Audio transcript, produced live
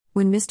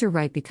When Mr.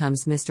 Right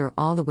becomes Mr.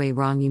 All the Way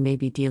Wrong, you may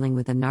be dealing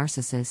with a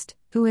narcissist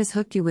who has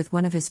hooked you with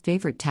one of his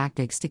favorite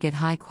tactics to get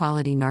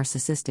high-quality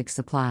narcissistic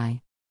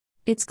supply.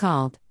 It's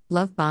called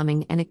love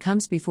bombing, and it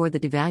comes before the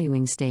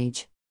devaluing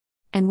stage.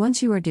 And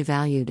once you are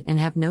devalued and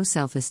have no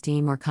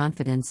self-esteem or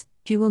confidence,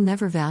 he will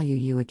never value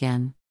you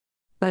again.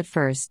 But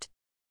first,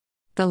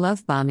 the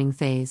love bombing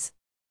phase.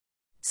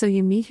 So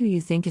you meet who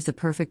you think is a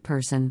perfect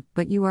person,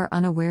 but you are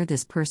unaware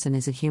this person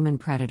is a human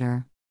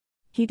predator.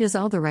 He does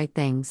all the right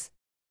things.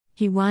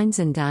 He wines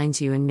and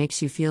dines you and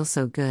makes you feel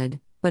so good,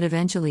 but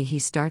eventually he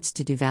starts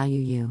to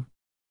devalue you.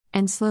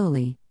 And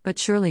slowly, but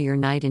surely your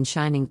knight in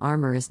shining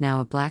armor is now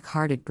a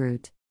black-hearted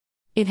brute.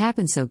 It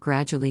happens so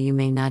gradually you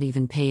may not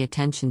even pay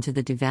attention to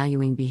the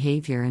devaluing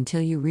behavior until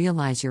you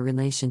realize your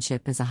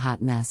relationship is a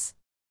hot mess.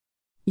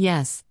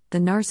 Yes, the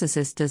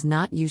narcissist does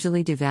not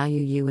usually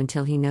devalue you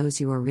until he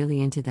knows you are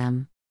really into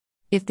them.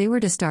 If they were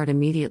to start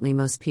immediately,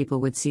 most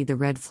people would see the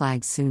red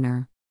flags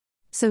sooner.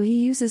 So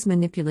he uses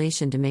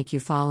manipulation to make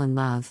you fall in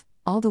love,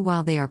 all the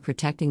while they are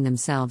protecting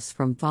themselves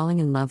from falling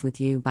in love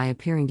with you by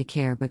appearing to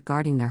care but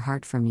guarding their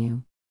heart from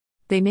you.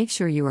 They make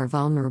sure you are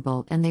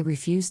vulnerable and they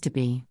refuse to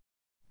be.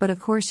 But of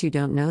course you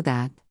don't know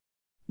that.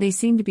 They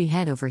seem to be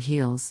head over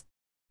heels.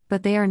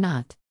 But they are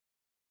not.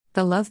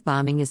 The love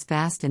bombing is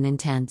fast and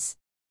intense.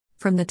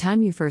 From the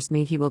time you first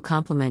meet, he will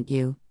compliment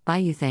you, buy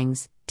you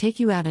things,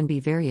 take you out and be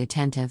very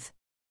attentive.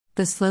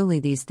 But slowly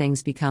these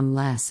things become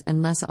less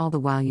and less, all the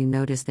while you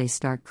notice they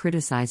start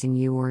criticizing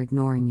you or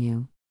ignoring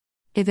you.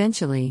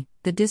 Eventually,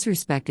 the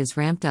disrespect is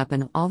ramped up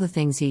and all the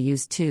things he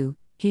used to,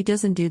 he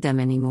doesn't do them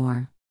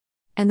anymore.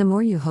 And the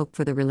more you hope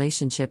for the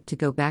relationship to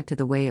go back to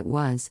the way it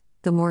was,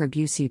 the more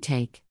abuse you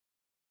take.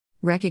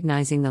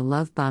 Recognizing the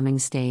love bombing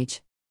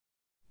stage.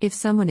 If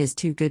someone is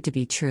too good to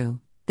be true,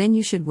 then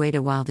you should wait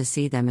a while to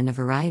see them in a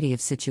variety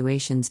of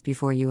situations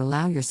before you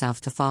allow yourself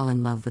to fall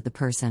in love with the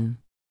person.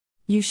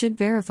 You should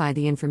verify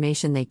the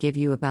information they give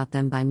you about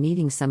them by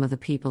meeting some of the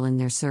people in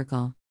their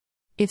circle.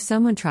 If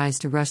someone tries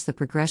to rush the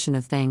progression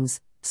of things,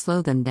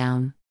 slow them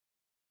down.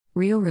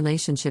 Real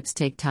relationships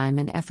take time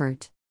and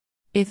effort.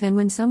 If and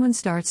when someone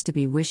starts to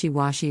be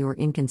wishy-washy or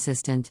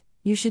inconsistent,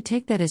 you should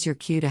take that as your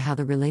cue to how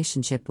the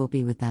relationship will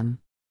be with them.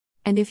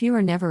 And if you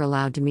are never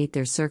allowed to meet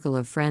their circle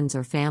of friends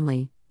or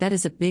family, that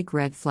is a big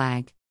red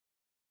flag.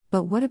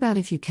 But what about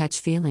if you catch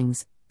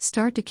feelings,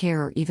 start to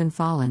care, or even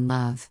fall in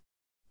love?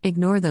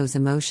 Ignore those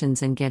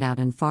emotions and get out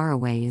and far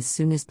away as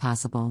soon as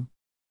possible.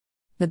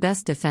 The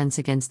best defense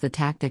against the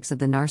tactics of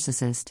the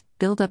narcissist: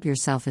 build up your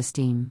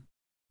self-esteem.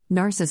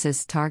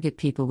 Narcissists target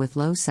people with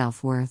low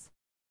self-worth.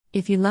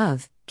 If you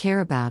love, care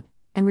about,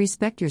 and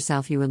respect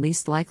yourself, you are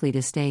least likely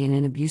to stay in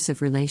an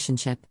abusive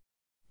relationship.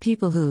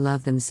 People who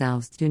love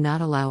themselves do not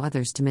allow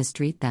others to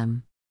mistreat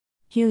them.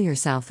 Heal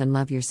yourself and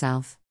love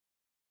yourself.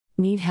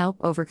 Need help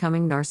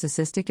overcoming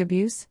narcissistic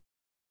abuse?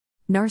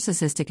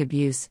 Narcissistic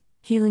Abuse,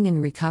 Healing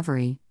and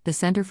Recovery, the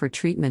Center for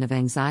Treatment of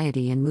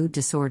Anxiety and Mood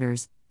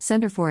Disorders,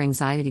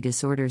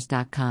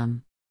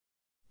 centerforanxietydisorders.com.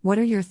 What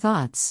are your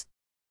thoughts?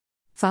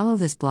 Follow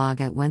this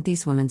blog at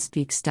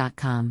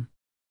whenthesewomenspeaks.com.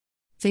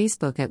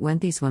 Facebook at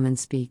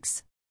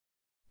whenthesewomenspeaks.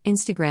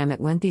 Instagram at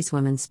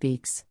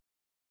whenthesewomenspeaks.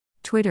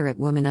 Twitter at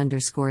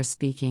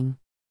woman_speaking.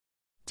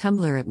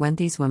 Tumblr at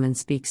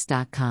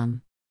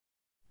whenthesewomenspeaks.com.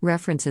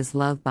 References: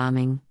 Love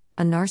Bombing,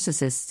 A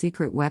Narcissist's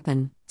Secret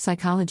Weapon,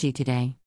 Psychology Today.